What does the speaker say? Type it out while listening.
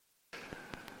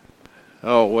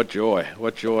Oh, what joy.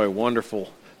 What joy.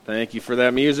 Wonderful. Thank you for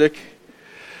that music.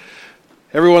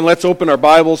 Everyone, let's open our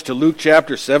Bibles to Luke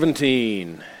chapter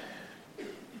 17.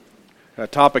 A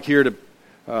topic here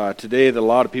today that a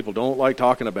lot of people don't like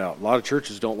talking about. A lot of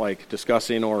churches don't like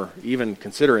discussing or even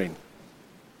considering.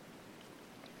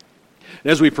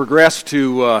 And as we progress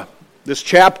to this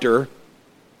chapter,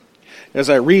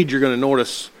 as I read, you're going to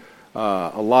notice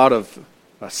a lot of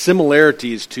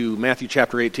similarities to Matthew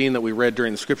chapter 18 that we read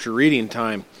during the scripture reading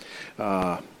time.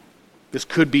 This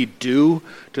could be due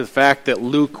to the fact that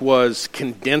Luke was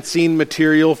condensing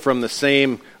material from the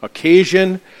same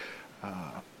occasion.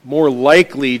 More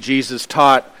likely, Jesus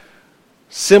taught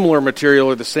similar material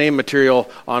or the same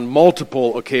material on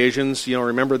multiple occasions. You know,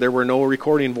 remember there were no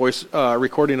recording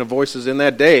of voices in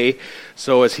that day.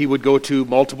 So as he would go to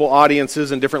multiple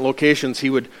audiences in different locations, he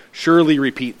would surely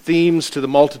repeat themes to the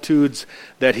multitudes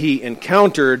that he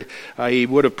encountered. He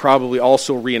would have probably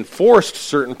also reinforced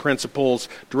certain principles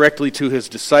directly to his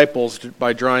disciples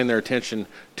by drawing their attention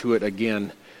to it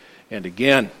again and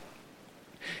again.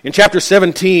 In chapter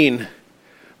 17,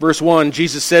 verse 1,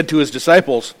 Jesus said to his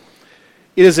disciples,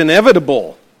 "It is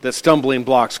inevitable that stumbling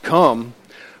blocks come,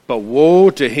 but woe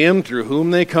to him through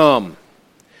whom they come.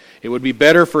 It would be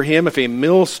better for him if a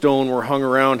millstone were hung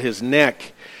around his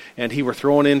neck and he were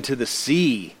thrown into the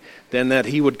sea than that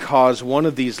he would cause one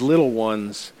of these little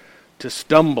ones to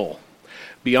stumble.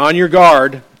 Be on your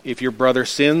guard. If your brother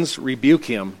sins, rebuke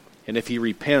him, and if he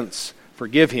repents,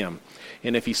 forgive him.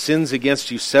 And if he sins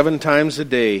against you 7 times a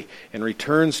day and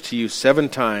returns to you 7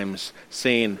 times,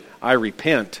 saying, 'I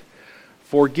repent,'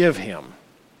 forgive him."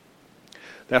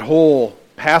 That whole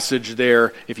passage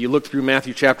there, if you look through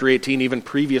Matthew chapter 18, even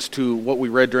previous to what we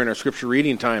read during our scripture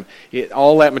reading time,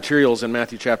 all that material is in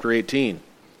Matthew chapter 18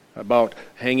 about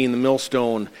hanging the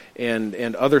millstone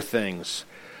and other things.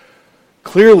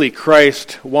 Clearly,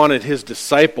 Christ wanted his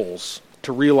disciples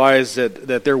to realize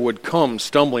that there would come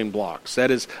stumbling blocks,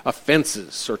 that is,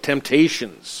 offenses or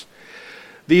temptations.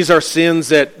 These are sins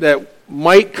that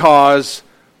might cause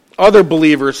other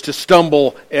believers to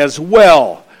stumble as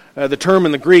well. The term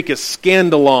in the Greek is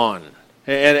scandalon,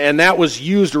 and that was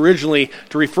used originally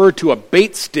to refer to a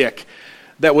bait stick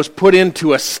that was put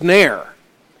into a snare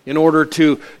in order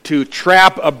to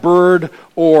trap a bird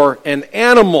or an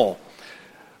animal.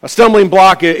 A stumbling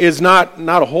block is not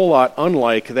a whole lot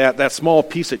unlike that small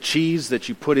piece of cheese that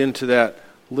you put into that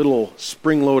little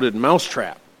spring-loaded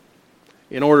mousetrap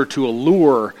in order to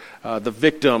allure the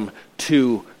victim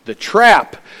to the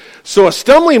trap. So a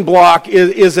stumbling block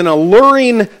is an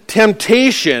alluring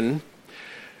temptation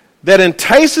that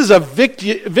entices a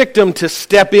victim to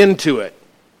step into it.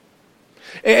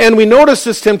 And we notice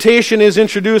this temptation is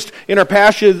introduced in our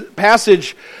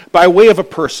passage by way of a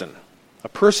person. A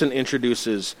person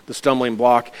introduces the stumbling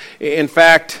block. In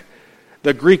fact,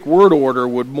 the Greek word order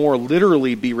would more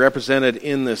literally be represented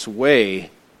in this way.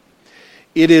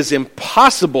 It is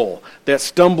impossible that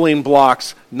stumbling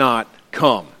blocks not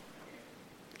come.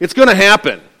 It's going to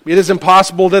happen. It is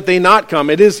impossible that they not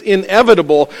come. It is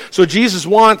inevitable. So Jesus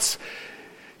wants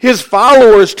his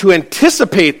followers to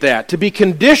anticipate that, to be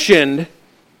conditioned,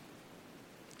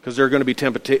 because there are going to be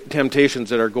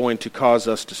temptations that are going to cause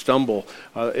us to stumble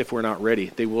if we're not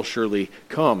ready. They will surely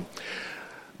come.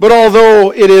 But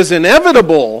although it is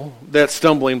inevitable that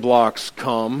stumbling blocks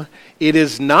come, it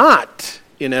is not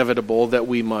inevitable that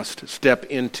we must step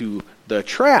into the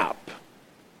trap.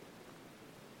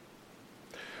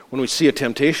 When we see a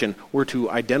temptation, we're to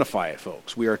identify it,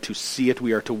 folks. We are to see it.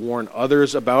 We are to warn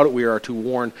others about it. We are to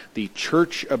warn the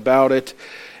church about it,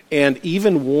 and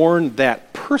even warn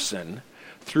that person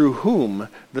through whom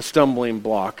the stumbling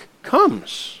block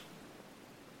comes.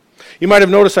 You might have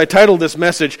noticed I titled this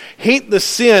message, "Hate the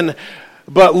Sin,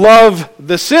 but Love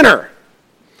the Sinner."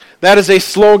 That is a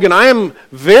slogan I am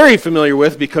very familiar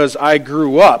with because I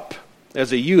grew up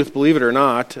as a youth, believe it or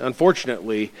not,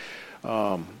 unfortunately,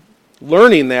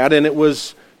 learning that, and it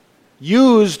was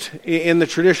used in the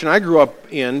tradition I grew up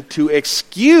in to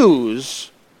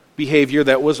excuse behavior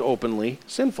that was openly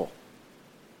sinful.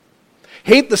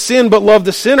 Hate the sin but love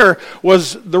the sinner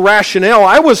was the rationale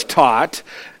I was taught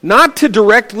not to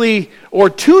directly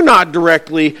or to not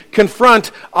directly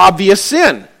confront obvious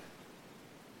sin.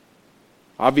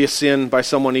 Obvious sin by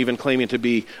someone even claiming to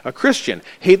be a Christian.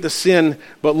 Hate the sin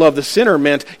but love the sinner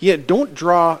meant, don't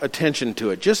draw attention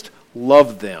to it. Just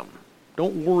love them.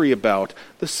 Don't worry about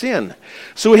the sin.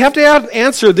 So we have to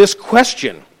answer this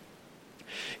question.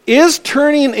 Is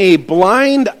turning a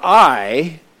blind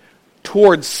eye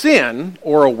towards sin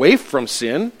or away from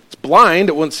sin, it's blind,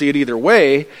 it wouldn't see it either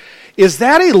way, is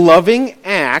that a loving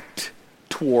act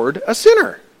toward a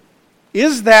sinner?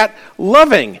 Is that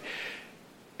loving?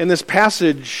 And this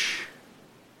passage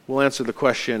will answer the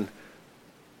question,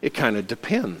 it kind of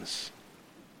depends.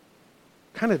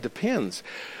 Kind of depends.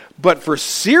 But for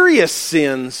serious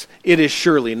sins, it is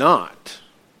surely not.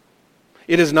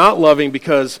 It is not loving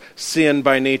because sin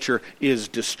by nature is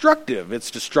destructive.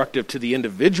 It's destructive to the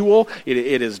individual. It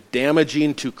is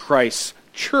damaging to Christ's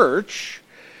church.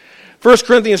 1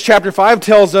 Corinthians chapter 5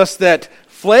 tells us that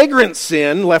flagrant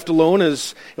sin, left alone,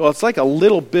 it's like a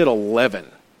little bit of leaven.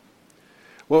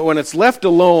 When it's left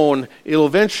alone, it'll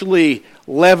eventually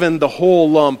leaven the whole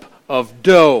lump of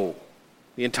dough,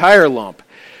 the entire lump.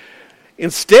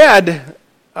 Instead,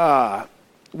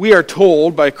 we are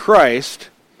told by Christ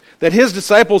that his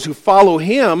disciples who follow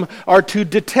him are to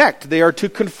detect, they are to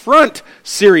confront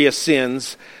serious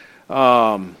sins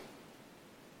to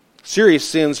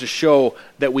show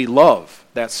that we love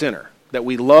that sinner, that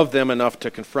we love them enough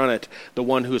to confront it, the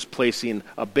one who is placing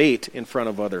a bait in front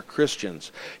of other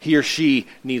Christians. He or she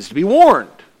needs to be warned.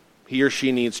 He or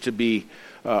she needs to be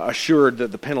assured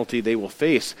that the penalty they will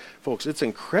face, folks, it's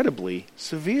incredibly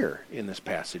severe in this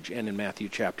passage and in Matthew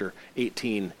chapter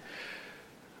 18.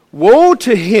 Woe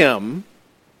to him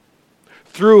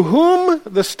through whom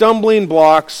the stumbling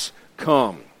blocks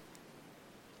come.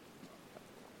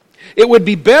 It would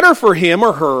be better for him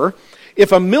or her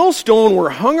if a millstone were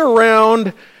hung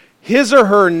around his or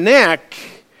her neck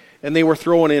and they were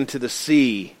thrown into the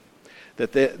sea,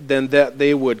 than that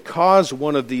they would cause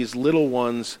one of these little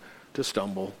ones to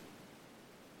stumble.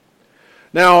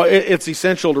 Now, it's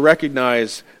essential to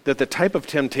recognize that the type of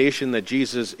temptation that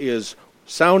Jesus is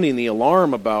sounding the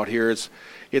alarm about here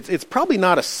it's probably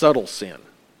not a subtle sin.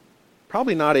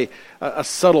 Probably not a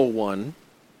subtle one.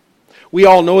 We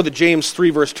all know that James 3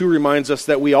 verse 2 reminds us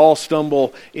that we all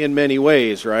stumble in many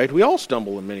ways, right? We all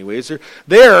stumble in many ways.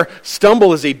 There,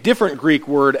 stumble is a different Greek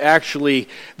word actually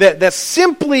that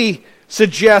simply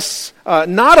suggests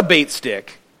not a bait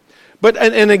stick, but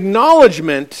an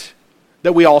acknowledgement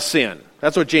that we all sin.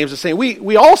 That's what James is saying.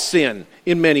 We all sin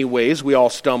in many ways. We all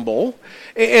stumble.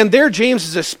 And there James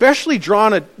is especially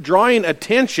drawing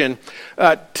attention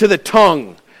to the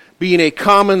tongue being a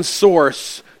common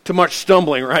source to much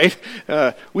stumbling, right?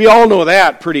 We all know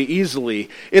that pretty easily.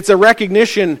 It's a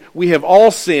recognition we have all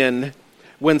sinned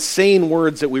when saying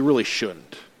words that we really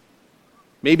shouldn't.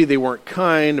 Maybe they weren't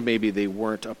kind, maybe they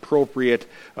weren't appropriate.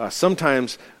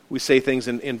 Sometimes we say things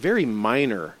in very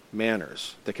minor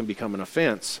manners that can become an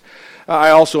offense.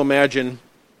 I also imagine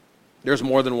there's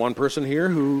more than one person here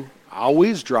who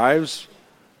always drives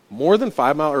more than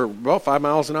 5 miles or about 5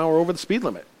 miles an hour over the speed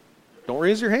limit. Don't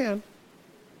raise your hand.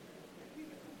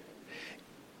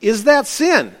 Is that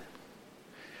sin?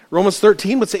 Romans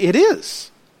 13 would say it is.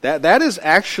 That is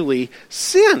actually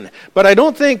sin. But I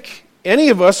don't think any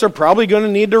of us are probably going to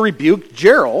need to rebuke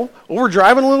Gerald over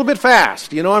driving a little bit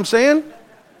fast. You know what I'm saying?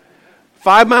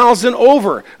 5 miles and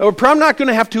over. We're probably not going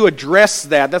to have to address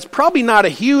that. That's probably not a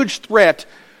huge threat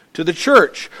to the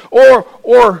church.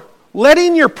 Or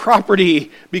letting your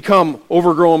property become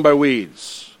overgrown by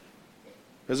weeds.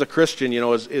 As a Christian,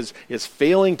 is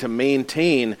failing to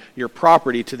maintain your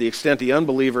property to the extent the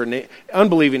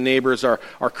unbelieving neighbors are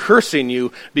cursing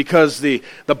you because the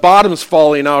bottom's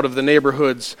falling out of the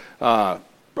neighborhood's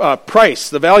price.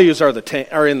 The values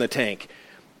are in the tank.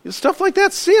 Stuff like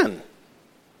that's sin.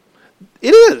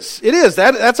 It is.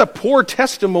 That's a poor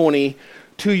testimony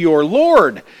to your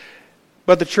Lord.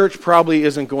 But the church probably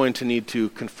isn't going to need to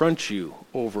confront you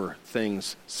over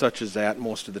things such as that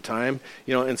most of the time.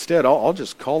 Instead, I'll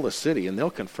just call the city and they'll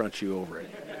confront you over it.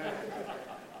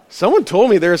 Someone told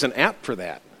me there's an app for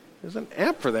that. There's an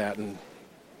app for that, and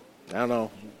I don't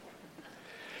know.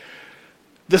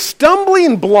 The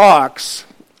stumbling blocks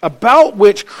about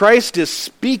which Christ is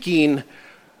speaking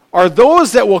are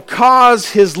those that will cause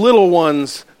his little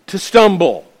ones to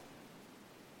stumble.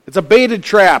 It's a baited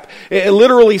trap. It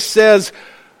literally says,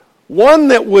 one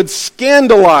that would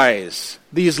scandalize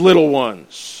these little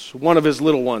ones, one of his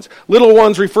little ones. Little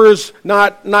ones refers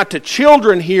not to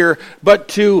children here, but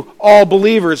to all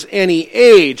believers, any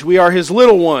age. We are his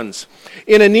little ones.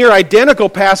 In a near identical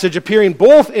passage appearing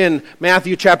both in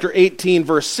Matthew chapter 18,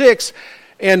 verse 6,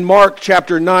 and Mark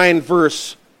chapter 9,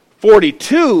 verse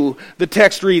 42, the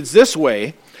text reads this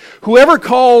way: whoever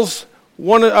causes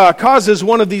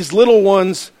one of these little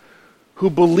ones who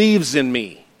believes in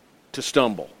me to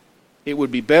stumble, it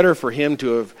would be better for him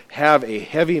to have a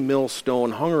heavy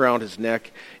millstone hung around his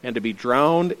neck and to be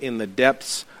drowned in the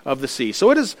depths of the sea. So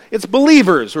it's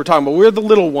believers we're talking about. We're the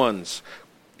little ones.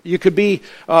 You could be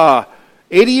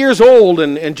 80 years old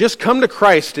and just come to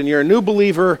Christ, and you're a new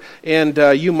believer, and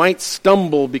you might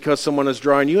stumble because someone is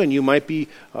drawing you, and you might be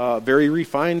a very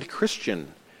refined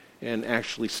Christian. and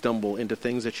actually stumble into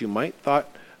things that you might thought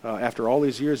after all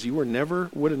these years you would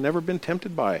have never been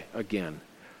tempted by again.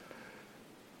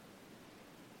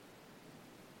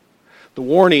 The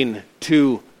warning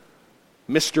to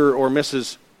Mr. or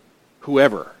Mrs.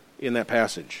 whoever in that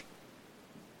passage,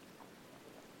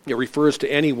 it refers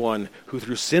to anyone who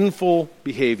through sinful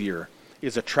behavior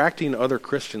is attracting other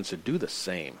Christians to do the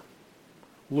same,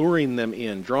 luring them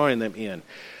in, drawing them in.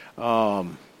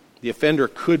 The offender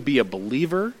could be a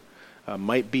believer,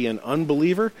 might be an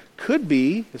unbeliever, could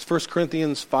be, as 1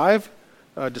 Corinthians 5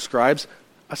 describes,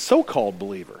 a so-called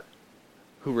believer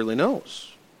who really knows.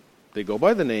 They go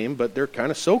by the name, but they're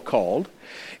kind of so-called.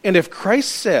 And if Christ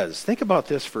says, think about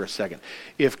this for a second,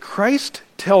 if Christ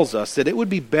tells us that it would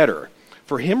be better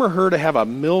for him or her to have a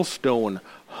millstone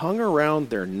hung around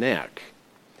their neck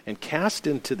and cast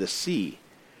into the sea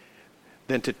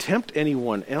than to tempt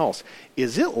anyone else,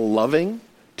 is it loving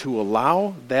to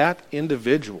allow that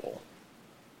individual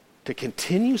to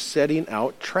continue setting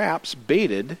out traps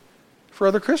baited for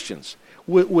other Christians?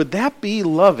 Would that be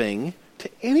loving to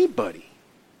anybody?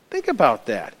 Think about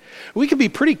that. We can be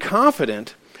pretty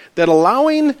confident that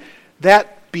allowing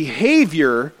that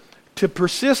behavior to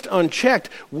persist unchecked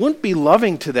wouldn't be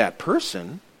loving to that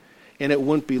person, and it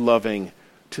wouldn't be loving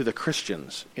to the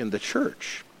Christians in the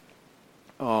church.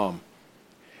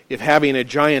 If having a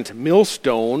giant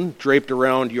millstone draped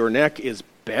around your neck is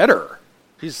better,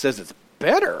 Jesus says it's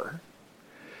better,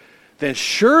 then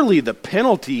surely the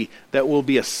penalty that will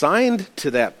be assigned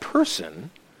to that person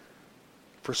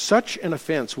for such an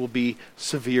offense will be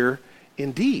severe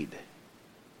indeed.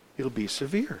 It'll be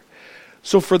severe.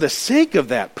 So for the sake of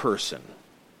that person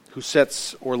who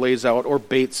sets or lays out or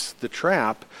baits the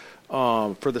trap,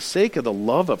 for the sake of the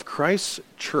love of Christ's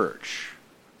church,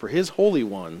 for his holy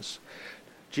ones,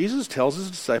 Jesus tells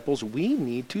his disciples we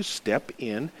need to step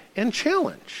in and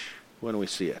challenge when we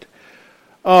see it.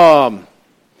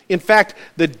 In fact,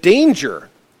 the danger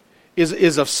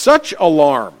is of such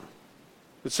alarm.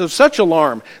 It's of such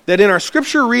alarm that in our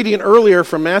scripture reading earlier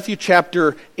from Matthew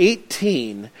chapter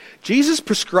 18, Jesus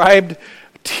prescribed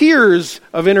tiers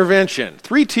of intervention,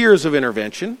 3 tiers of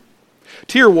intervention.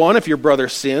 Tier 1, if your brother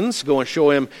sins, go and show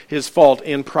him his fault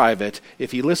in private.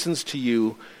 If he listens to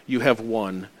you, you have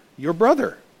won your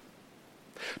brother.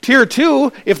 Tier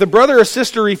 2, if the brother or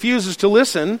sister refuses to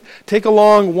listen, take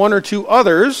along 1 or 2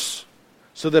 others,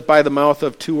 so that by the mouth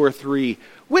of 2 or 3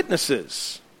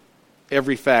 witnesses,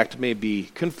 every fact may be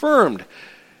confirmed.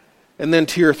 And then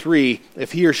tier 3,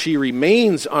 if he or she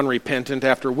remains unrepentant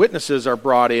after witnesses are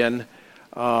brought in,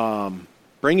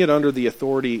 bring it under the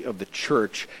authority of the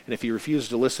church. And if he refuses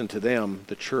to listen to them,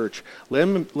 the church,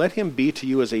 let him be to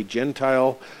you as a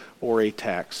Gentile or a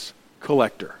tax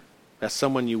collector. That's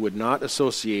someone you would not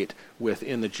associate with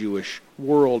in the Jewish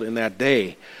world in that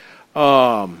day.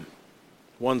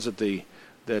 Ones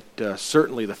that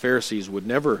certainly the Pharisees would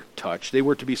never touch. They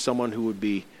were to be someone who would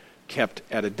be kept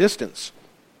at a distance.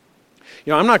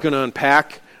 I'm not going to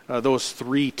unpack those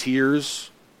 3 tiers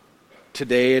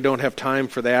today. I don't have time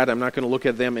for that. I'm not going to look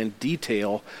at them in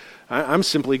detail. I'm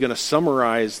simply going to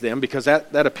summarize them because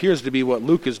that appears to be what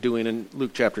Luke is doing in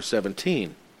Luke chapter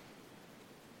 17.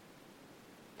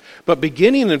 But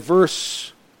beginning in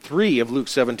verse 3 of Luke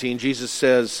 17, Jesus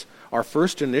says, our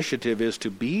first initiative is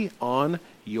to be on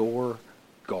your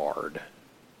guard.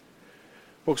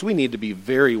 Folks, we need to be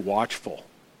very watchful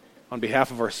on behalf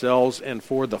of ourselves and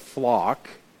for the flock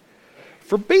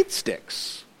for bait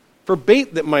sticks, for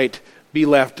bait that might be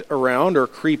left around or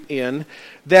creep in,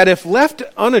 that if left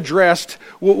unaddressed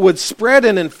would spread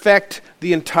and infect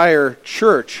the entire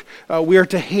church. We are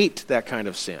to hate that kind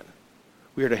of sin.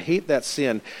 We are to hate that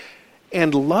sin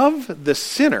and love the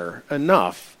sinner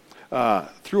enough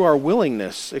through our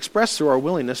willingness, expressed through our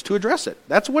willingness to address it.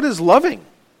 That's what is loving,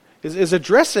 is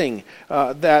addressing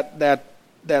that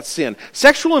sin.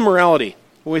 Sexual immorality,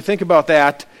 when we think about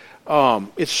that,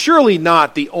 it's surely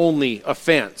not the only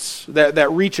offense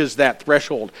that reaches that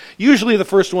threshold. Usually the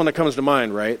first one that comes to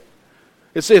mind, right?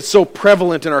 It's so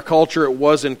prevalent in our culture. It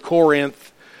was in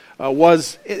Corinth.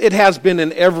 It has been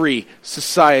in every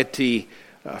society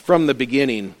from the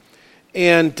beginning.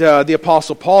 And the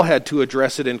Apostle Paul had to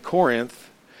address it in Corinth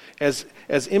as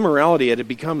immorality had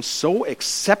become so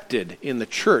accepted in the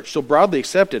church, so broadly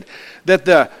accepted, that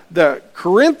the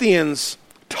Corinthians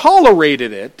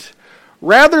tolerated it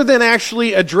rather than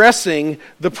actually addressing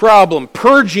the problem,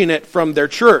 purging it from their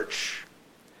church.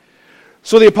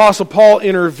 So the Apostle Paul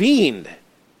intervened,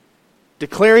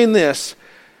 declaring this.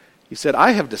 He said,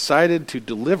 I have decided to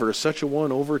deliver such a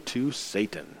one over to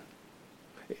Satan.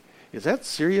 Is that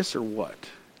serious or what?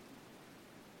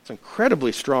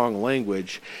 incredibly strong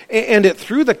language. And it,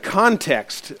 through the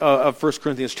context of 1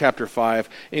 Corinthians chapter 5,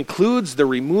 includes the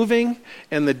removing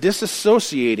and the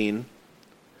disassociating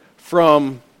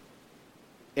from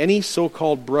any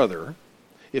so-called brother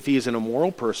if he is an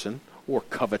immoral person or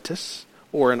covetous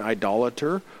or an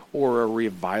idolater or a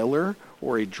reviler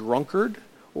or a drunkard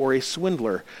or a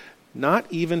swindler, not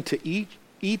even to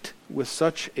eat with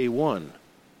such a one.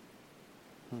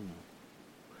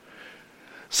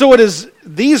 So it is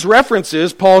these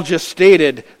references, Paul just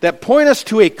stated, that point us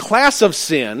to a class of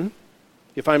sin,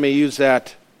 if I may use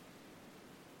that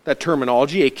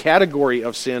terminology, a category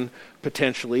of sin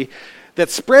potentially, that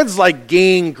spreads like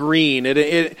gangrene.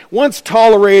 It once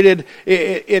tolerated,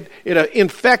 it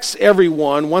infects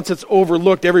everyone. Once it's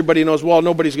overlooked, everybody knows, well,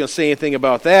 nobody's going to say anything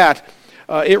about that.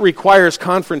 It requires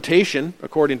confrontation,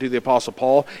 according to the Apostle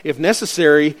Paul. If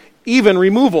necessary, even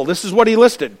removal. This is what he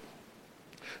listed.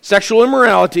 Sexual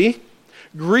immorality,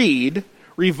 greed,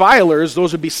 revilers,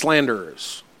 those would be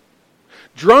slanderers.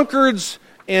 Drunkards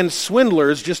and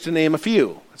swindlers, just to name a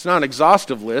few. It's not an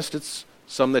exhaustive list. It's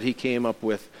some that he came up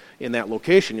with in that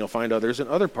location. You'll find others in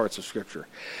other parts of Scripture.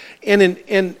 And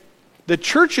in the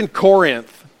church in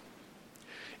Corinth,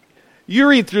 you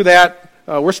read through that.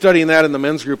 We're studying that in the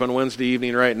men's group on Wednesday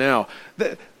evening right now.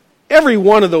 Every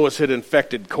one of those had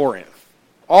infected Corinth.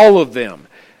 All of them.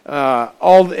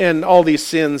 All these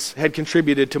sins had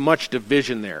contributed to much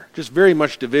division there. Just very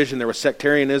much division. There was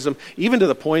sectarianism, even to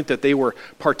the point that they were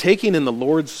partaking in the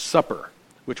Lord's Supper,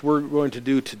 which we're going to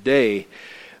do today.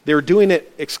 They were doing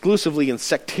it exclusively in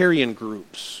sectarian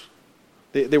groups.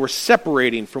 They were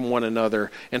separating from one another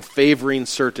and favoring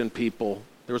certain people.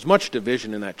 There was much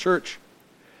division in that church.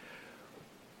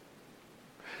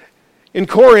 In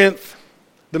Corinth,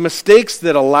 the mistakes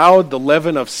that allowed the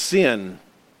leaven of sin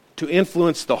to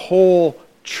influence the whole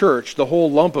church, the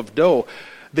whole lump of dough,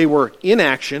 they were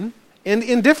inaction and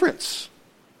indifference.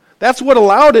 That's what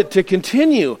allowed it to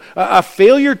continue. A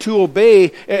failure to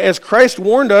obey, as Christ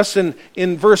warned us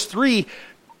in verse 3,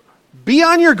 be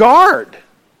on your guard.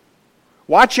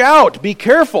 Watch out. Be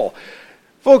careful.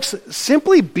 Folks,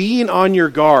 simply being on your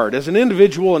guard as an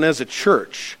individual and as a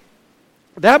church,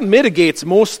 that mitigates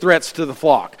most threats to the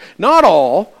flock. Not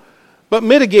all, but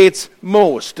mitigates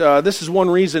most. This is one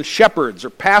reason shepherds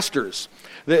or pastors,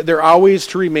 they're always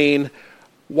to remain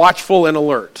watchful and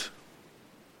alert.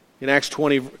 In Acts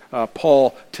 20,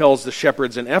 Paul tells the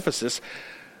shepherds in Ephesus,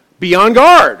 be on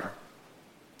guard.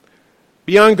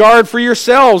 Be on guard for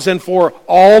yourselves and for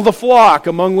all the flock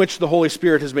among which the Holy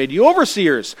Spirit has made you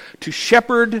overseers to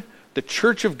shepherd the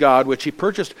church of God, which he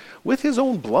purchased with his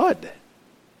own blood.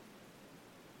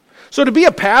 So to be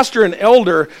a pastor and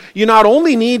elder, you not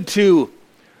only need to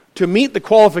meet the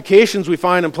qualifications we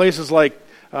find in places like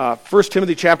 1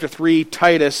 Timothy chapter 3,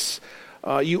 Titus,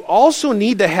 you also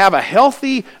need to have a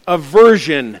healthy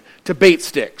aversion to bait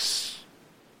sticks.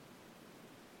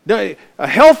 A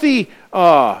healthy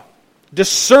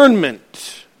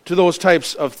discernment to those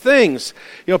types of things.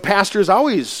 You know, pastors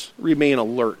always remain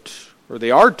alert, or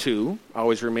they are to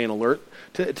always remain alert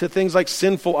to things like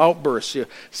sinful outbursts,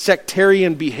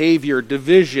 sectarian behavior,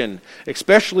 division,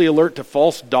 especially alert to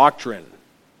false doctrine.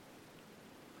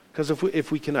 Because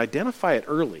if we can identify it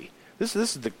early, this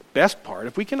is the best part.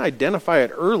 If we can identify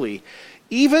it early,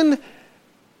 even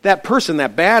that person,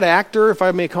 that bad actor, if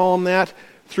I may call him that,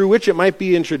 through which it might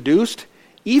be introduced,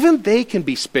 even they can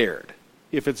be spared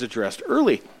if it's addressed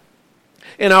early.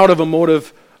 And out of a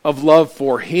motive of love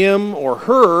for him or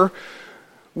her,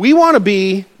 we want to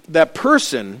be that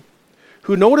person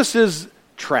who notices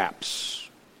traps,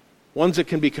 ones that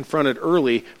can be confronted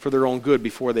early for their own good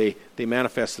before they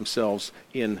manifest themselves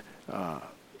in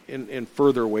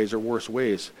further ways or worse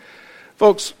ways.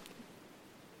 Folks,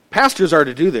 pastors are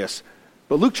to do this,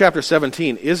 but Luke chapter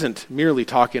 17 isn't merely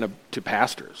talking to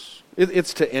pastors.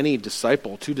 It's to any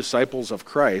disciple, to disciples of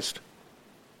Christ.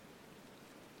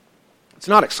 It's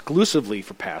not exclusively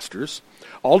for pastors.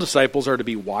 All disciples are to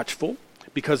be watchful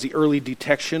because the early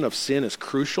detection of sin is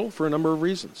crucial for a number of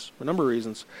reasons.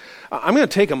 I'm going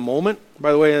to take a moment.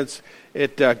 By the way, it's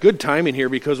good timing here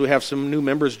because we have some new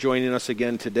members joining us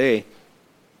again today.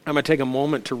 I'm going to take a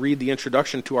moment to read the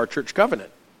introduction to our church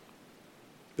covenant.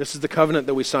 This is the covenant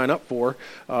that we sign up for,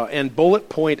 and bullet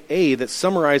point A that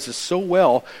summarizes so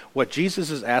well what Jesus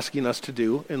is asking us to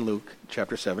do in Luke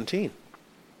chapter 17.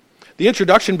 The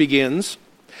introduction begins,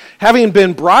 having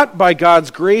been brought by God's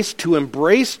grace to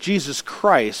embrace Jesus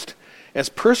Christ as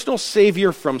personal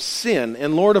Savior from sin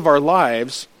and Lord of our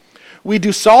lives, we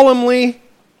do solemnly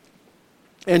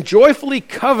and joyfully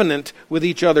covenant with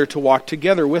each other to walk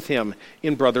together with him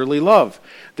in brotherly love.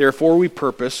 Therefore we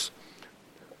purpose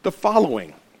the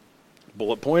following.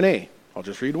 Bullet point A, I'll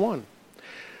just read one.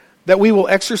 That we will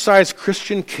exercise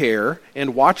Christian care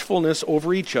and watchfulness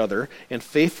over each other and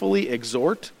faithfully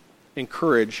exhort,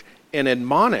 encourage, and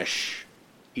admonish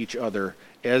each other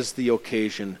as the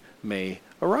occasion may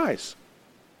arise.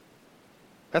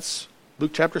 That's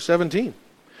Luke chapter 17.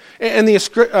 And the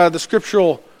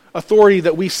scriptural authority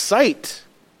that we cite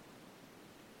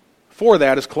for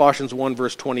that is Colossians 1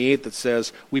 verse 28 that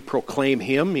says, we proclaim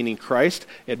him, meaning Christ,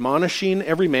 admonishing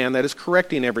every man, that is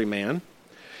correcting every man,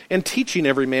 and teaching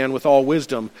every man with all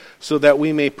wisdom, so that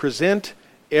we may present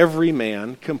every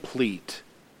man complete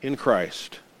in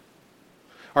Christ.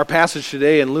 Our passage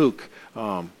today in Luke,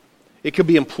 it could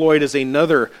be employed as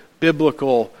another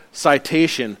biblical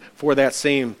citation for that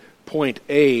same point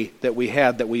A that we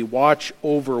had, that we watch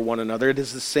over one another. It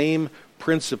is the same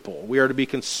principle. We are to be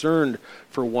concerned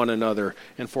for one another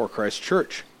and for Christ's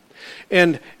church.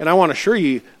 And I want to assure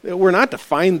you that we're not to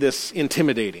find this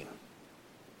intimidating.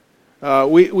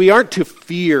 We aren't to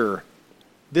fear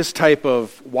this type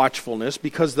of watchfulness,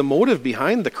 because the motive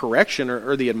behind the correction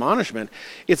or the admonishment,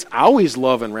 it's always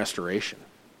love and restoration.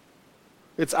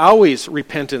 It's always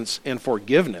repentance and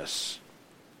forgiveness.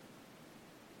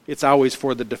 It's always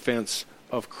for the defense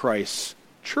of Christ's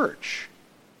church.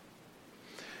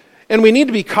 And we need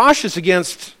to be cautious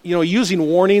against, using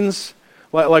warnings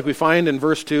like we find in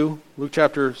verse 2, Luke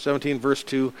chapter 17, verse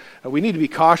 2. We need to be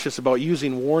cautious about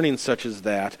using warnings such as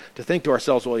that to think to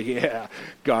ourselves, well, yeah,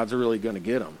 God's really going to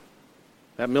get them.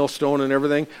 That millstone and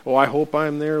everything, I hope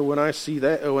I'm there when I see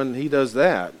that, when he does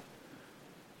that.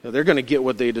 They're going to get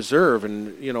what they deserve,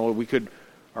 and,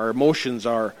 our emotions,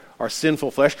 our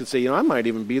sinful flesh could say, I might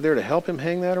even be there to help him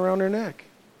hang that around their neck.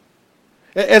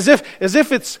 As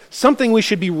if it's something we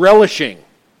should be relishing.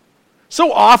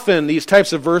 So often these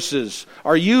types of verses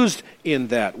are used in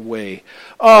that way.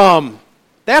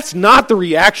 That's not the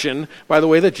reaction, by the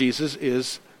way, that Jesus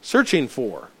is searching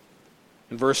for.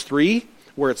 In verse 3,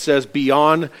 where it says, be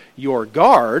on your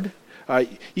guard,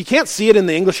 you can't see it in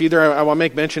the English either. I want to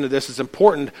make mention of this. It's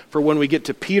important for when we get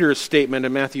to Peter's statement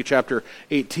in Matthew chapter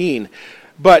 18.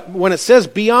 But when it says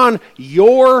be on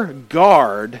your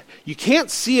guard, you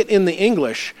can't see it in the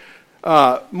English.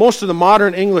 Most of the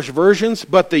modern English versions,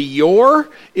 but the your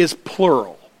is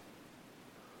plural.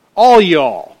 All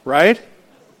y'all, right?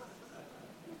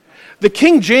 The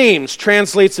King James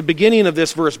translates the beginning of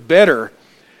this verse better,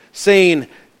 saying,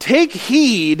 take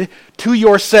heed to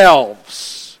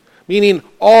yourselves, meaning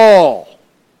all.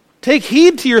 Take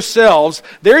heed to yourselves.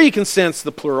 There you can sense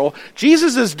the plural.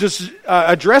 Jesus is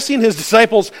addressing his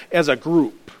disciples as a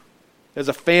group, as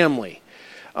a family.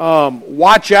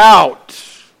 Watch out.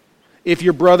 If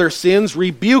your brother sins,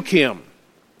 rebuke him.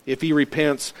 If he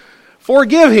repents,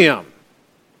 forgive him.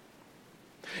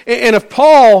 And if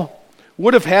Paul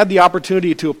would have had the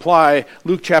opportunity to apply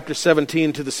Luke chapter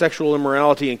 17 to the sexual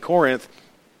immorality in Corinth,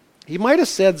 he might have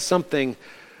said something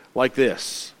like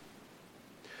this.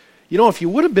 If you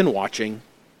would have been watching,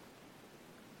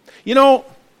 y'all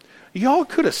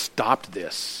could have stopped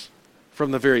this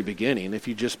from the very beginning if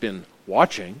you'd just been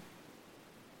watching.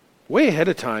 Way ahead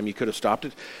of time, you could have stopped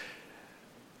it.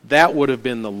 That would have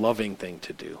been the loving thing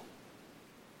to do,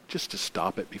 just to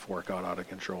stop it before it got out of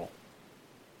control.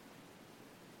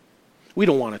 We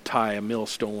don't want to tie a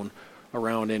millstone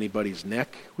around anybody's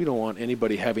neck. We don't want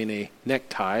anybody having a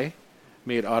necktie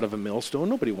made out of a millstone.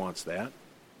 Nobody wants that.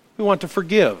 We want to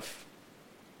forgive.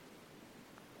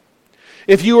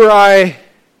 If you or I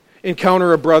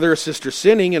encounter a brother or sister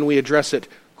sinning and we address it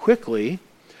quickly,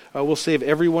 we'll save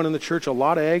everyone in the church a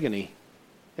lot of agony.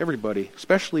 Everybody,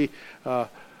 especially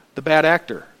the bad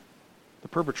actor, the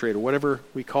perpetrator, whatever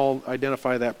we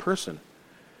identify that person.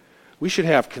 We should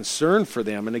have concern for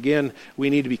them. And again, we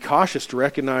need to be cautious to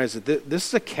recognize that this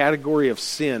is a category of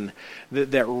sin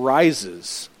that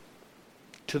rises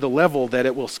to the level that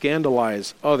it will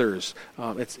scandalize others.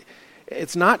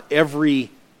 It's not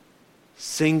every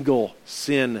single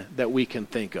sin that we can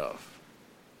think of.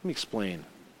 Let me explain.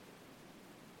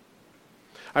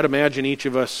 I'd imagine each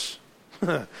of us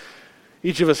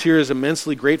here is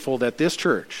immensely grateful that this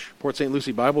church, Port St.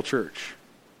 Lucie Bible Church,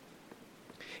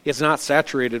 is not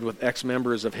saturated with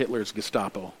ex-members of Hitler's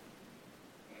Gestapo.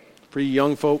 For you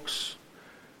young folks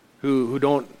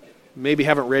who maybe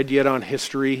haven't read yet on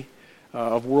history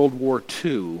of World War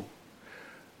II,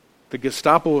 the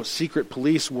Gestapo secret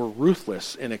police were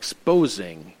ruthless in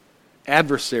exposing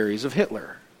adversaries of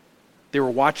Hitler. They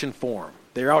were watching for him.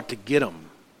 They were out to get him.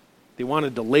 They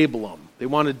wanted to label them. They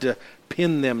wanted to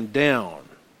pin them down.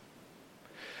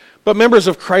 But members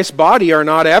of Christ's body are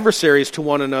not adversaries to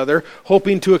one another,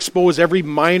 hoping to expose every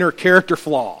minor character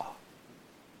flaw.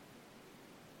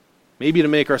 Maybe to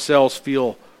make ourselves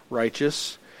feel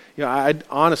righteous. I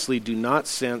honestly do not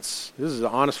sense, this is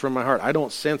honest from my heart, I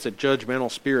don't sense a judgmental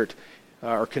spirit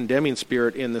or condemning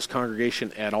spirit in this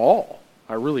congregation at all.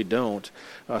 I really don't.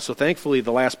 So thankfully,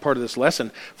 the last part of this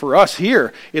lesson, for us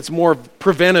here, it's more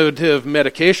preventative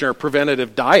medication or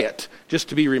preventative diet, just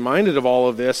to be reminded of all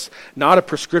of this, not a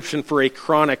prescription for a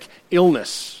chronic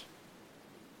illness.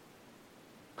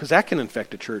 Because that can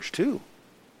infect a church too.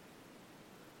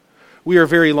 We are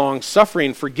very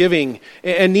long-suffering, forgiving,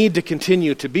 and need to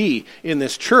continue to be in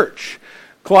this church.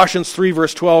 Colossians 3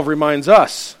 verse 12 reminds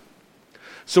us,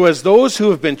 "So as those who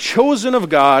have been chosen of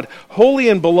God, holy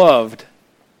and beloved,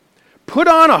 put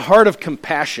on a heart of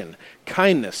compassion,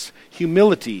 kindness,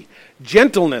 humility,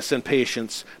 gentleness, and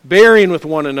patience, bearing with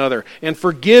one another, and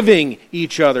forgiving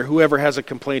each other, whoever has a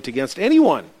complaint against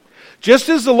anyone. Just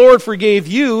as the Lord forgave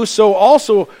you, so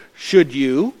also should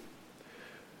you.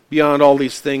 Beyond all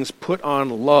these things, put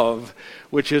on love,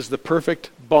 which is the perfect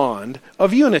bond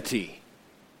of unity."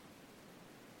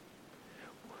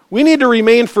 We need to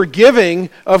remain forgiving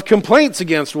of complaints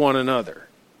against one another.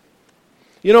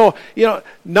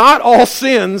 Not all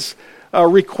sins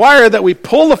require that we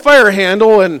pull the fire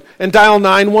handle and dial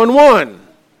 911.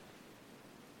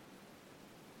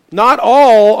 Not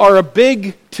all are a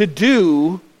big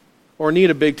to-do or need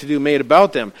a big to-do made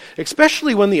about them,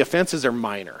 especially when the offenses are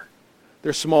minor.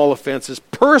 They're small offenses,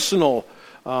 personal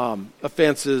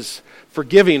offenses.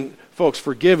 Forgiving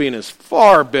is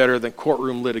far better than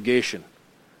courtroom litigation.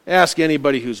 Ask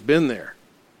anybody who's been there.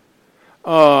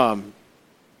 I'm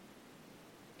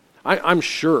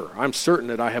certain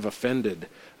that I have offended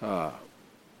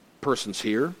persons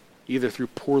here, either through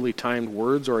poorly timed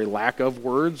words or a lack of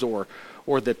words or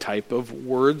the type of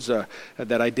words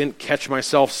that I didn't catch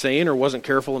myself saying or wasn't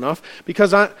careful enough,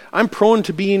 because I'm prone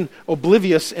to being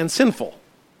oblivious and sinful.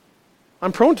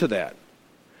 I'm prone to that.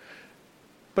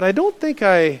 But I don't think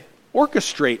I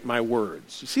orchestrate my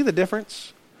words. You see the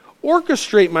difference?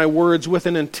 Orchestrate my words with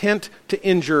an intent to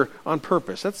injure on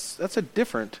purpose. That's a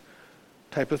different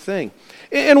type of thing.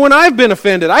 And when I've been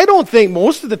offended, I don't think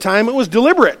most of the time it was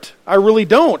deliberate. I really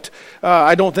don't.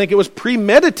 I don't think it was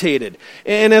premeditated.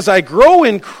 And as I grow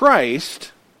in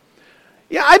Christ,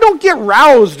 I don't get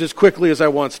roused as quickly as I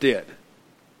once did.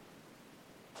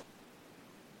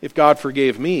 If God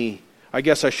forgave me, I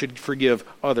guess I should forgive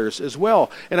others as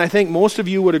well. And I think most of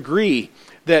you would agree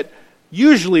that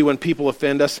usually when people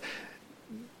offend us,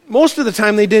 most of the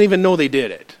time they didn't even know they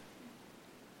did it.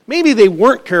 Maybe they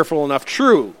weren't careful enough,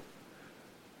 true,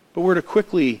 but we're to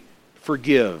quickly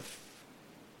forgive.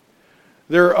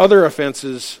 There are other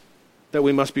offenses that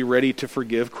we must be ready to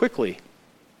forgive quickly.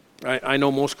 I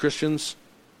know most Christians,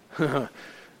 I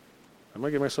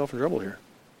might get myself in trouble here.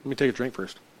 Let me take a drink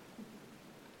first.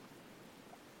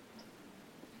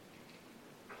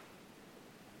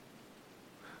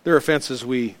 There are offenses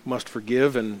we must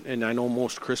forgive, and I know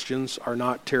most Christians are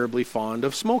not terribly fond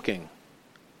of smoking.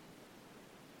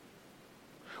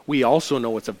 We also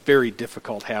know it's a very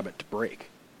difficult habit to break.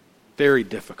 Very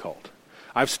difficult.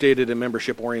 I've stated in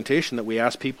membership orientation that we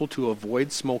ask people to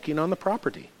avoid smoking on the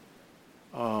property.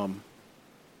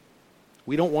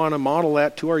 We don't want to model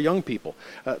that to our young people.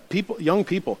 Young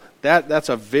people, that's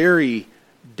a very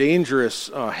dangerous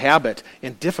habit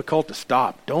and difficult to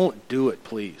stop. Don't do it,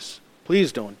 please.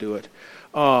 Please don't do it.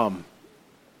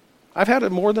 I've had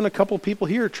more than a couple people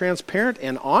here transparent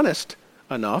and honest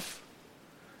enough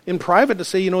in private to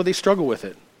say, they struggle with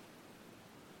it.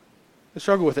 They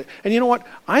struggle with it. And you know what?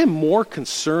 I am more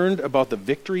concerned about the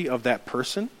victory of that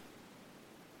person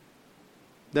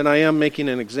than I am making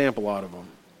an example out of them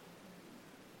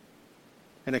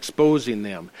and exposing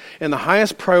them. And the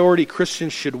highest priority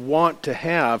Christians should want to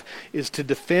have is to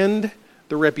defend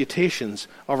the reputations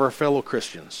of our fellow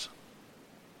Christians.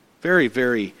 Very,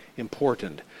 very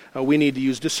important. We need to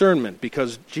use discernment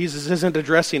because Jesus isn't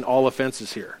addressing all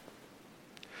offenses here.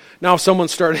 Now, if someone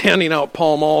started handing out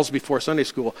Pall Malls before Sunday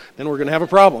school, then we're going to have a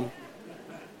problem.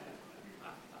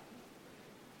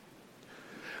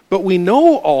 But we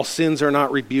know all sins are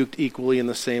not rebuked equally in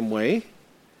the same way.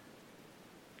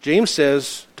 James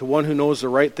says, to one who knows the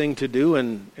right thing to do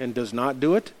and does not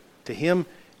do it, to him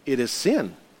it is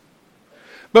sin.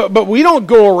 But we don't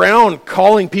go around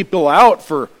calling people out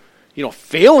for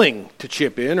failing to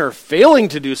chip in or failing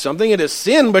to do something. It is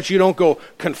sin, but you don't go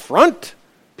confront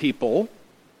people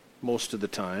most of the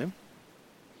time.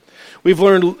 We've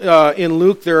learned in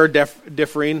Luke there are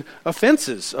differing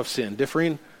offenses of sin,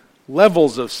 differing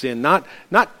levels of sin. Not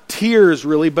tiers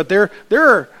really, but there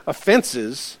are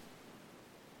offenses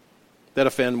that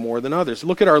offend more than others.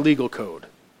 Look at our legal code.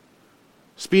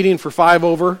 Speeding for 5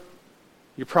 over,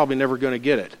 you're probably never going to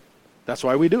get it. That's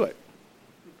why we do it.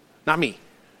 Not me.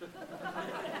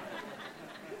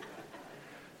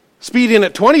 Speeding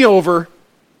at 20 over,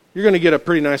 you're going to get a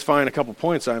pretty nice fine, a couple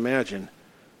points, I imagine.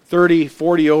 30,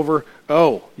 40 over,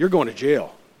 oh, you're going to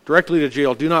jail. Directly to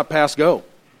jail. Do not pass go.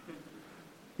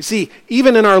 You see,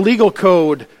 even in our legal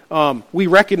code, we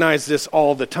recognize this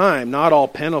all the time. Not all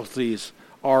penalties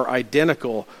are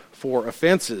identical for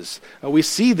offenses. We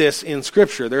see this in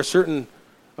Scripture. There are certain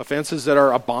offenses that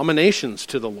are abominations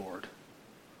to the Lord.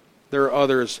 There are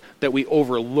others that we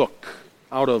overlook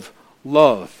out of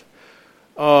love.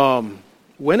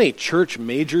 When a church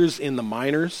majors in the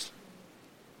minors,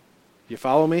 you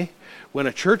follow me? When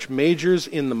a church majors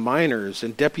in the minors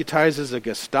and deputizes a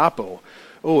Gestapo,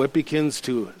 it begins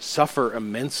to suffer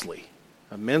immensely.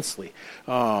 There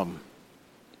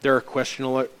are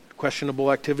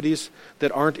questionable activities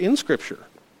that aren't in Scripture.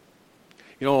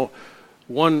 You know,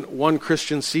 one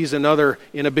Christian sees another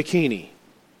in a bikini,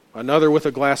 another with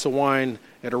a glass of wine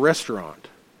at a restaurant.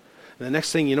 And the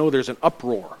next thing you know, there's an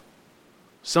uproar.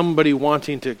 Somebody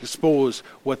wanting to expose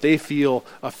what they feel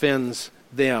offends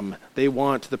them. They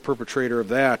want the perpetrator of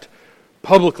that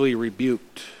publicly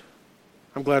rebuked.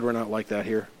 I'm glad we're not like that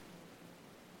here.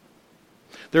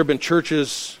 There have been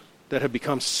churches that have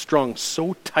become strung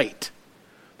so tight,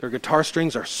 their guitar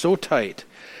strings are so tight,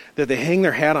 that they hang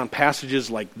their hat on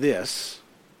passages like this,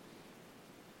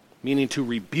 meaning to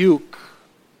rebuke.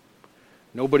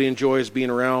 Nobody enjoys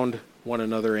being around one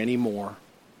another anymore.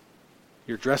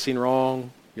 You're dressing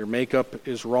wrong, your makeup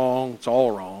is wrong, it's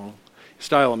all wrong. Your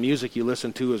style of music you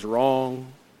listen to is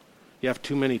wrong. You have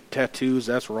too many tattoos,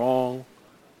 that's wrong.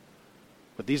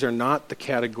 But these are not the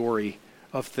category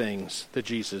of things that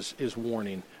Jesus is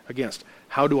warning against.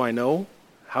 How do I know?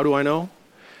 How do I know?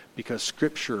 Because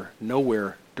Scripture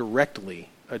nowhere directly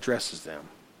addresses them.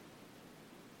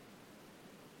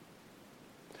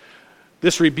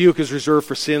 This rebuke is reserved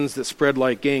for sins that spread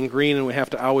like gangrene, and we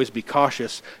have to always be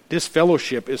cautious.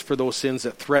 Disfellowship is for those sins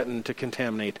that threaten to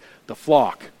contaminate the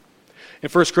flock. In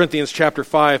 1 Corinthians chapter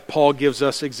 5, Paul gives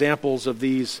us examples of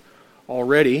these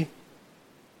already.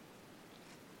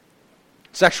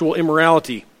 Sexual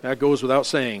immorality, that goes without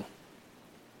saying.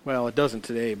 Well, it doesn't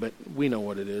today, but we know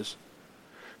what it is.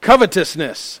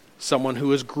 Covetousness, someone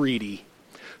who is greedy.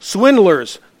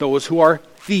 Swindlers, those who are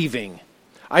thieving.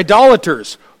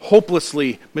 Idolaters,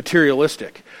 hopelessly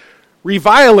materialistic.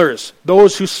 Revilers,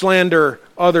 those who slander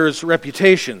others'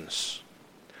 reputations.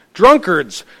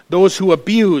 Drunkards, those who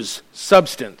abuse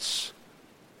substance.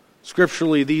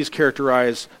 Scripturally, these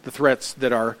characterize the threats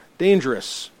that are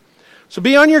dangerous. So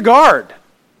be on your guard.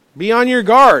 Be on your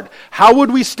guard. How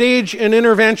would we stage an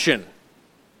intervention?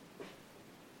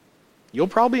 You'll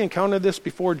probably encounter this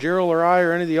before Gerald or I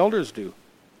or any of the elders do.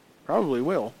 Probably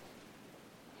will.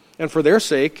 And for their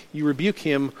sake, you rebuke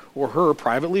him or her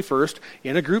privately first,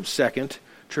 in a group second,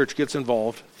 church gets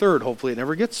involved third. Hopefully it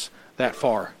never gets that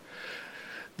far.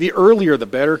 The earlier the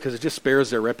better, because it just spares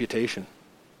their reputation.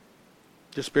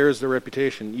 Just spares their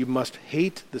reputation. You must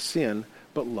hate the sin,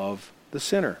 but love the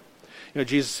sinner. You know,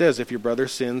 Jesus says, if your brother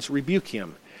sins, rebuke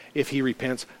him. If he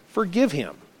repents, forgive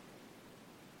him.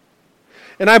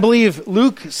 And I believe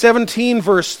Luke 17,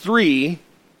 verse 3,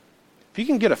 if you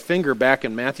can get a finger back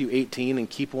in Matthew 18 and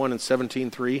keep one in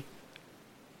 17:3.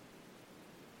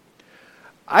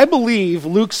 I believe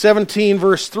Luke 17,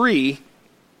 verse 3,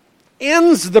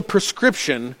 ends the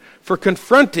prescription for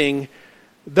confronting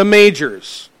the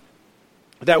majors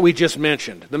that we just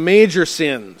mentioned, the major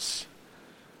sins.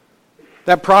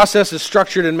 That process is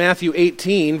structured in Matthew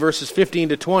 18, verses 15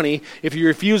 to 20. If he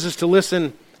refuses to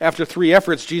listen after 3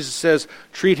 efforts, Jesus says,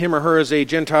 treat him or her as a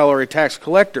Gentile or a tax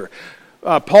collector.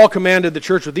 Paul commanded the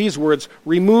church with these words,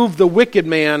 remove the wicked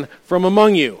man from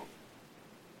among you.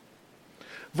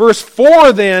 Verse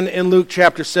 4 then in Luke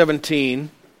chapter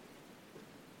 17,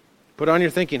 put on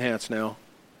your thinking hats now.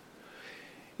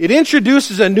 It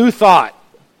introduces a new thought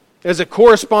as it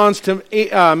corresponds to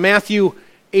Matthew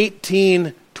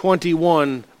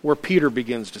 18:21, where Peter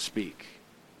begins to speak.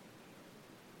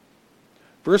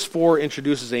 Verse 4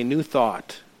 introduces a new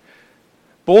thought.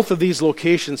 Both of these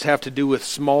locations have to do with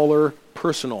smaller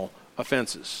personal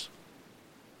offenses.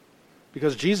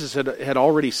 Because Jesus had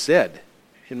already said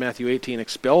in Matthew 18,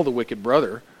 expel the wicked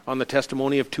brother on the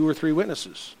testimony of 2 or 3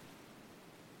 witnesses.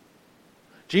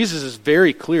 Jesus is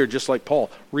very clear, just like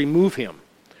Paul, remove him,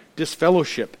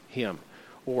 disfellowship him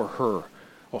or her.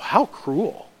 Oh, how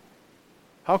cruel.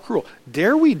 How cruel.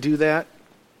 Dare we do that?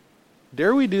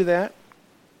 Dare we do that?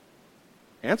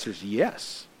 Answer is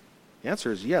yes. The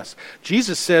answer is yes.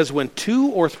 Jesus says when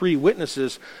 2 or 3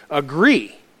 witnesses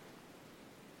agree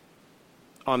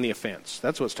on the offense.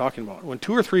 That's what it's talking about. When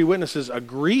 2 or 3 witnesses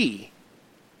agree,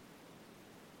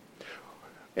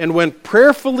 and when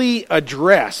prayerfully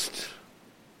addressed,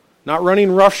 not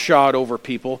running roughshod over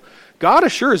people. God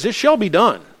assures it shall be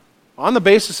done on the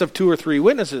basis of 2 or 3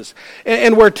 witnesses.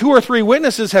 And where 2 or 3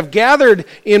 witnesses have gathered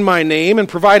in my name and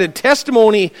provided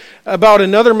testimony about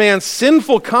another man's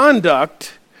sinful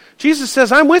conduct, Jesus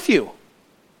says, I'm with you.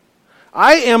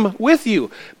 I am with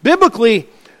you. Biblically,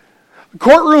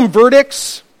 courtroom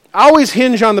verdicts always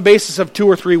hinge on the basis of 2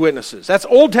 or 3 witnesses. That's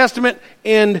Old Testament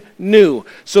and New,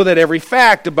 so that every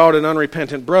fact about an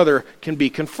unrepentant brother can be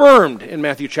confirmed in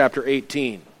Matthew chapter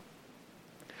 18.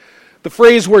 The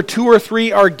phrase where 2 or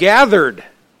 3 are gathered,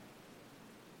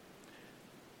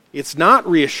 it's not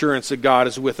reassurance that God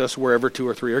is with us wherever 2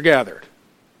 or 3 are gathered.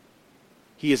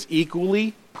 He is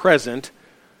equally present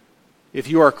if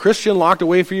you are a Christian locked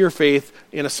away for your faith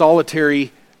in a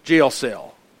solitary jail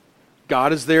cell.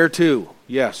 God is there too,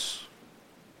 yes.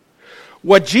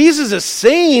 What Jesus is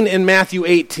saying in Matthew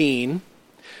 18,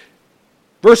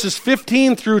 verses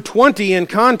 15 through 20 in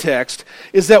context,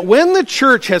 is that when the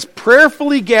church has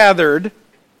prayerfully gathered,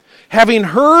 having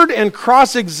heard and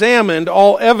cross-examined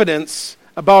all evidence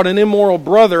about an immoral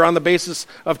brother on the basis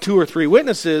of 2 or 3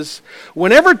 witnesses,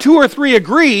 whenever 2 or 3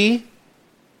 agree,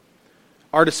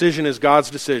 our decision is God's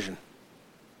decision.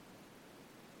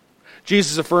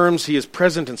 Jesus affirms he is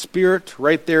present in spirit,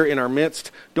 right there in our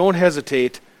midst. Don't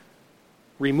hesitate.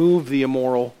 Remove the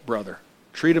immoral brother.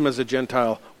 Treat him as a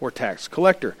Gentile or tax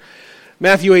collector.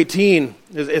 Matthew 18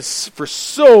 is for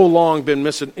so long been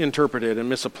misinterpreted and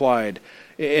misapplied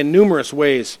in numerous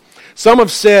ways. Some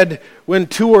have said when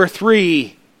 2 or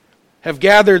 3 have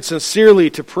gathered sincerely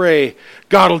to pray,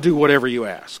 God will do whatever you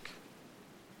ask.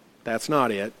 That's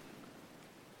not it.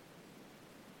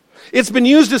 It's been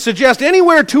used to suggest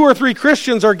anywhere 2 or 3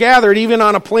 Christians are gathered, even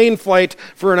on a plane flight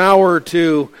for an hour or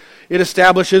 2, it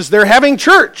establishes they're having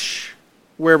church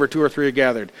wherever 2 or 3 are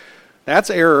gathered. That's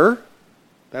error.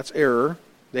 That's error.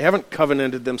 They haven't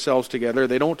covenanted themselves together.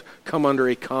 They don't come under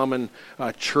a common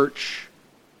church.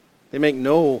 They make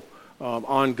no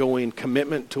ongoing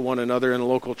commitment to one another in a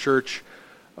local church.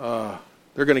 They're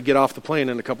going to get off the plane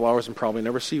in a couple hours and probably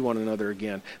never see one another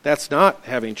again. That's not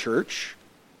having church.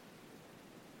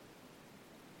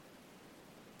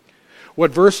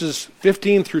 What verses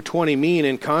 15 through 20 mean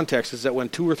in context is that when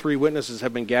 2 or 3 witnesses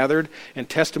have been gathered and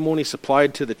testimony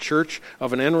supplied to the church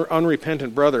of an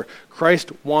unrepentant brother,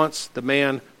 Christ wants the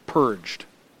man purged.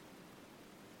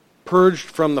 Purged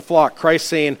from the flock. Christ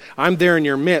saying, I'm there in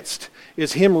your midst,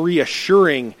 is him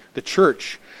reassuring the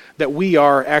church that we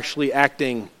are actually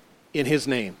acting in his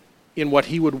name, in what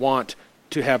he would want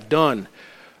to have done.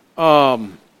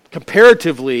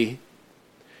 Comparatively,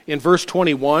 in verse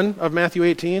 21 of Matthew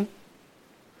 18,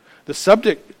 the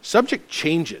subject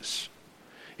changes.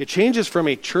 It changes from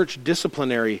a church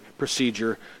disciplinary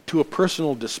procedure to a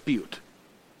personal dispute.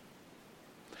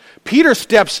 Peter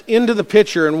steps into the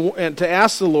picture and to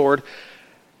ask the Lord,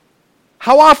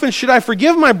 how often should I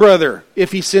forgive my brother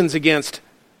if he sins against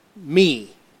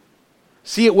me?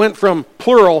 See, it went from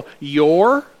plural,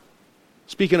 your,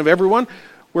 speaking of everyone,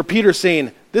 where Peter's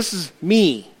saying, this is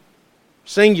me,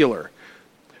 singular.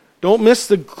 Don't miss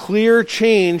the clear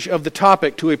change of the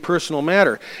topic to a personal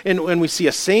matter. And when we see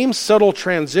a same subtle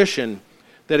transition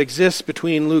that exists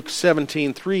between Luke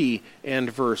 17:3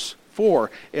 and verse 4,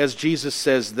 as Jesus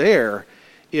says there,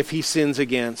 if he sins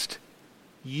against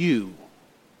you,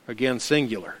 again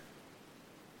singular.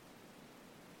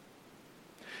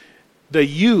 The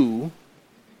you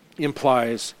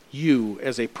implies you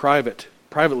as a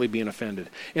privately being offended.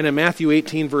 And in Matthew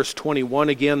 18, verse 21,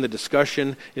 again, the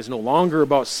discussion is no longer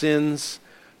about sins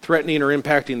threatening or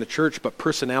impacting the church, but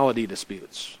personality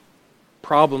disputes,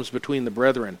 problems between the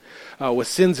brethren. With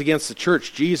sins against the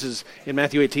church, Jesus, in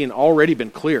Matthew 18, already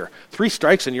been clear. 3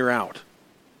 strikes and you're out.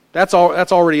 That's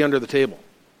already under the table.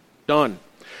 Done.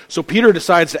 So Peter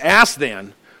decides to ask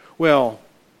then, well,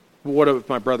 what if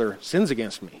my brother sins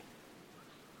against me?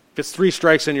 If it's 3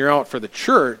 strikes and you're out for the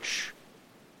church,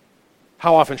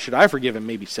 how often should I forgive him?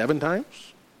 Maybe 7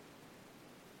 times?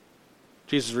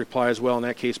 Jesus replies, well, in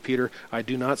that case, Peter, I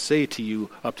do not say to you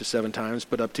up to 7 times,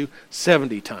 but up to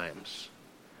 70 times.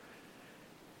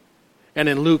 And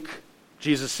in Luke,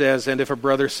 Jesus says, and if a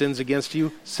brother sins against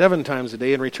you 7 times a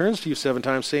day and returns to you 7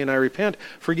 times, saying, I repent,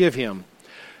 forgive him.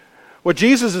 What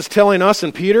Jesus is telling us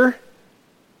and Peter,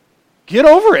 get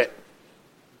over it.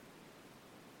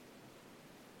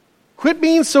 Quit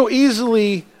being so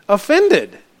easily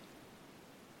offended.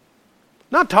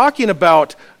 Not talking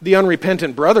about the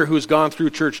unrepentant brother who's gone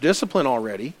through church discipline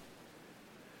already.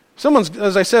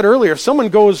 As I said earlier, if someone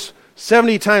goes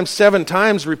 70 times, 7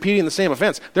 times repeating the same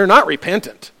offense, they're not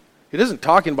repentant. It isn't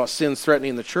talking about sins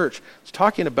threatening the church. It's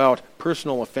talking about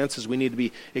personal offenses we need to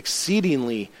be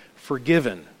exceedingly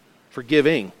forgiving.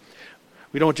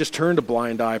 We don't just turn a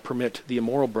blind eye, permit the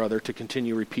immoral brother to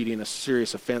continue repeating a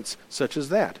serious offense such as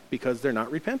that, because they're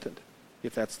not repentant,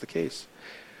 if that's the case.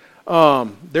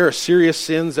 There are serious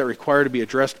sins that require to be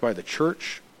addressed by the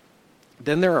church.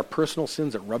 Then there are personal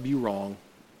sins that rub you wrong.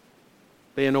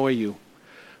 They annoy you.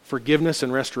 Forgiveness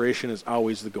and restoration is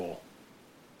always the goal.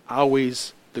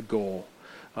 Always the goal.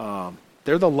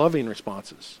 They're the loving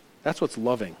responses. That's what's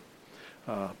loving.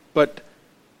 But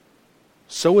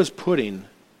so is putting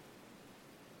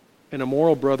an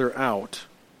immoral brother out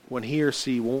when he or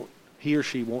she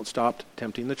won't stop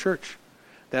tempting the church.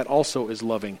 That also is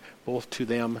loving, both to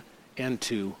them and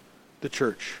to the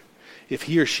church. If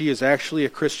he or she is actually a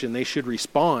Christian, they should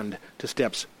respond to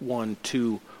steps 1,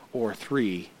 2, or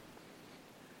 3.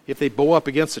 If they bow up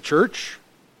against the church,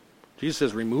 Jesus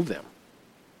says, remove them.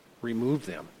 Remove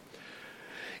them.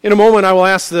 In a moment, I will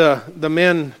ask the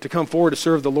men to come forward to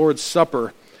serve the Lord's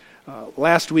Supper.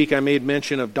 Last week, I made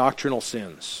mention of doctrinal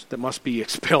sins that must be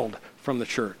expelled from the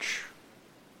church.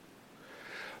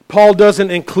 Paul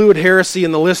doesn't include heresy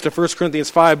in the list of 1 Corinthians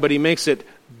 5, but he makes it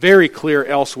very clear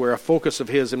elsewhere, a focus of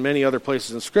his in many other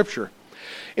places in Scripture.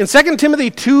 In 2 Timothy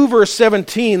 2, verse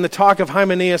 17, the talk of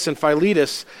Hymenaeus and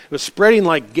Philetus was spreading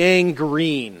like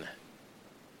gangrene.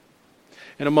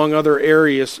 And among other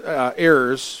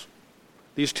errors,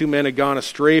 these two men had gone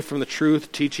astray from the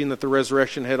truth, teaching that the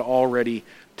resurrection had already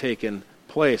taken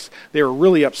place. They were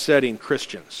really upsetting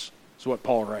Christians, is what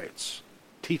Paul writes.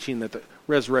 Teaching that the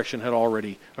resurrection had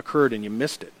already occurred and you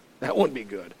missed it. That wouldn't be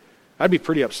good. I'd be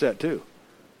pretty upset too.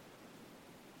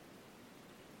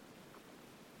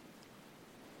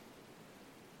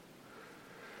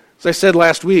 As I said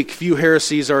last week, few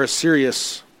heresies are as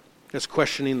serious as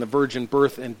questioning the virgin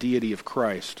birth and deity of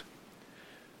Christ.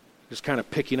 Just kind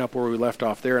of picking up where we left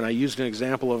off there, and I used an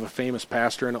example of a famous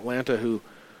pastor in Atlanta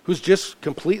who's just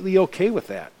completely okay with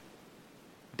that.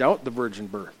 Doubt the virgin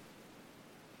birth.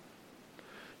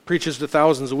 Preaches to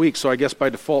thousands a week, so I guess by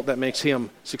default that makes him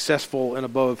successful and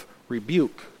above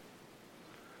rebuke.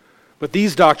 But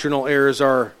these doctrinal errors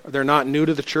they're not new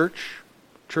to the church.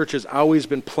 Church has always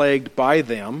been plagued by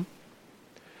them.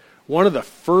 One of the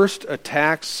first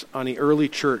attacks on the early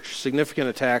church, significant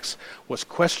attacks, was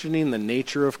questioning the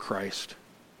nature of Christ.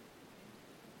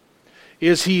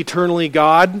 Is he eternally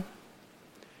God?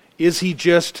 Is he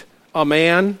just a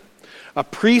man? A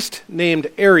priest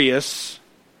named Arius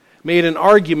made an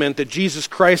argument that Jesus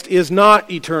Christ is not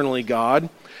eternally God,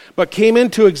 but came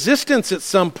into existence at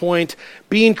some point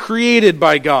being created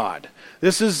by God.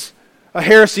 This is a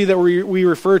heresy that we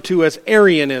refer to as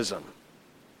Arianism.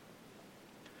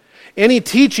 Any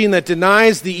teaching that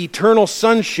denies the eternal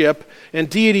sonship and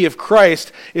deity of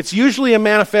Christ, it's usually a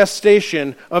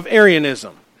manifestation of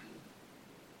Arianism.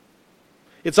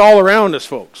 It's all around us,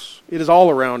 folks. It is all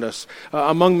around us.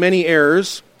 Among many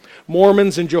errors,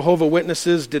 Mormons and Jehovah's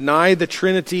Witnesses deny the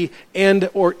Trinity and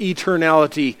or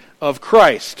eternality of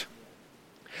Christ.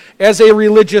 As a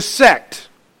religious sect,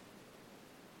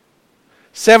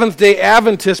 Seventh-day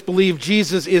Adventists believe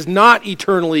Jesus is not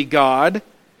eternally God,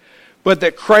 but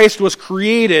that Christ was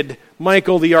created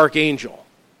Michael the Archangel.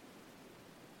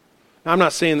 Now, I'm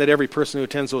not saying that every person who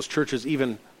attends those churches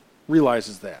even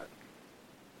realizes that.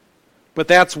 But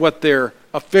that's what their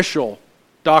official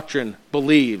doctrine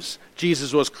believes.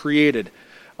 Jesus was created.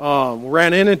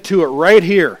 Ran into it right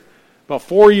here about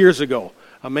 4 years ago.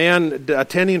 A man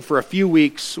attending for a few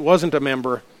weeks, wasn't a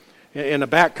member, in the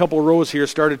back couple rows here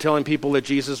started telling people that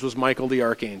Jesus was Michael the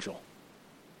Archangel.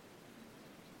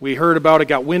 We heard about it,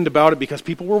 got wind about it because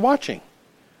people were watching.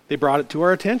 They brought it to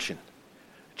our attention.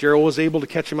 Gerald was able to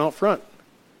catch him out front.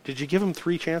 Did you give him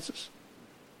 3 chances?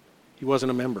 He wasn't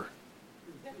a member.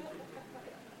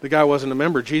 The guy wasn't a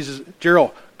member.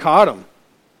 Gerald caught him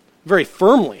very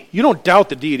firmly. You don't doubt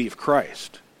the deity of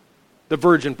Christ, the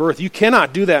virgin birth. You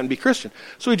cannot do that and be Christian.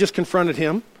 So he just confronted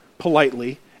him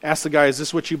politely, asked the guy, is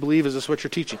this what you believe? Is this what you're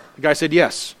teaching? The guy said,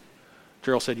 yes.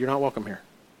 Gerald said, you're not welcome here.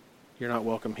 You're not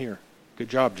welcome here. Good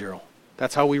job, Gerald.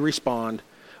 That's how we respond.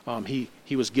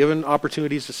 He was given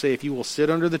opportunities to say, if you will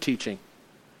sit under the teaching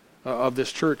of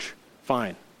this church,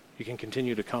 fine. You can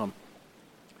continue to come.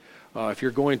 If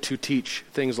you're going to teach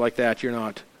things like that, you're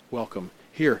not welcome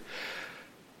here.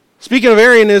 Speaking of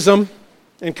Arianism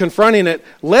and confronting it,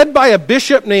 led by a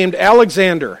bishop named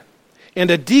Alexander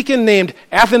and a deacon named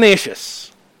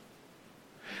Athanasius,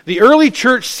 the early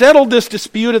church settled this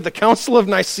dispute at the Council of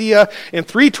Nicaea in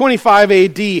 325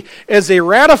 AD as they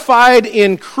ratified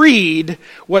in creed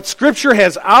what Scripture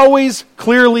has always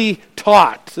clearly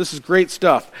taught. This is great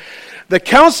stuff. The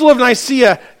Council of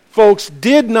Nicaea, folks,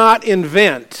 did not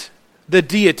invent the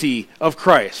deity of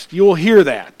Christ. You will hear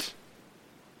that.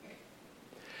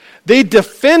 They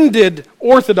defended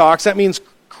Orthodox, that means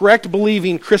correct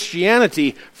believing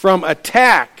Christianity, from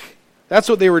attack. That's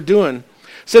what they were doing.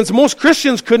 Since most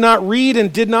Christians could not read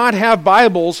and did not have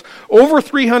Bibles, over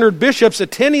 300 bishops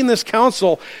attending this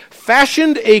council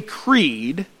fashioned a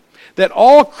creed that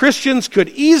all Christians could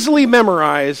easily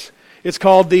memorize. It's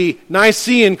called the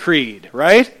Nicene Creed,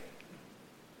 right?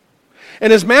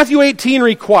 And as Matthew 18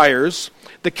 requires,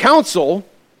 the council,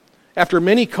 after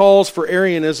many calls for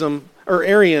Arius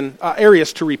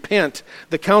to repent,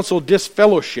 the council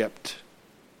disfellowshipped.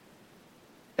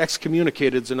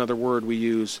 Excommunicated is another word we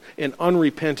use. An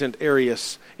unrepentant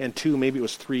Arius and two, maybe it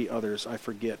was three others, I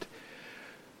forget.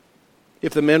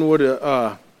 If the men would,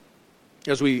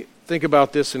 as we think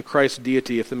about this in Christ's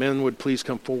deity, if the men would please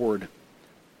come forward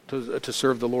to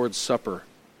serve the Lord's Supper.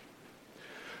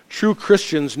 True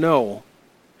Christians know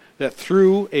that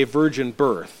through a virgin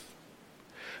birth,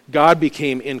 God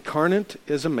became incarnate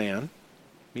as a man,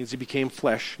 means he became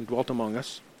flesh and dwelt among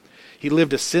us. He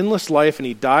lived a sinless life and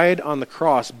he died on the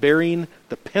cross bearing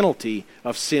the penalty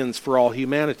of sins for all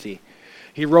humanity.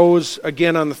 He rose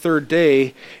again on the third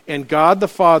day, and God the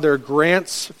Father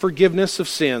grants forgiveness of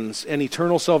sins and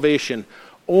eternal salvation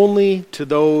only to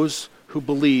those who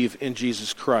believe in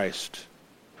Jesus Christ.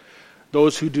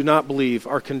 Those who do not believe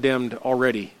are condemned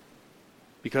already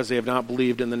because they have not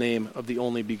believed in the name of the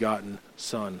only begotten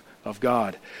Son of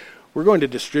God. We're going to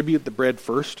distribute the bread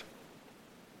first.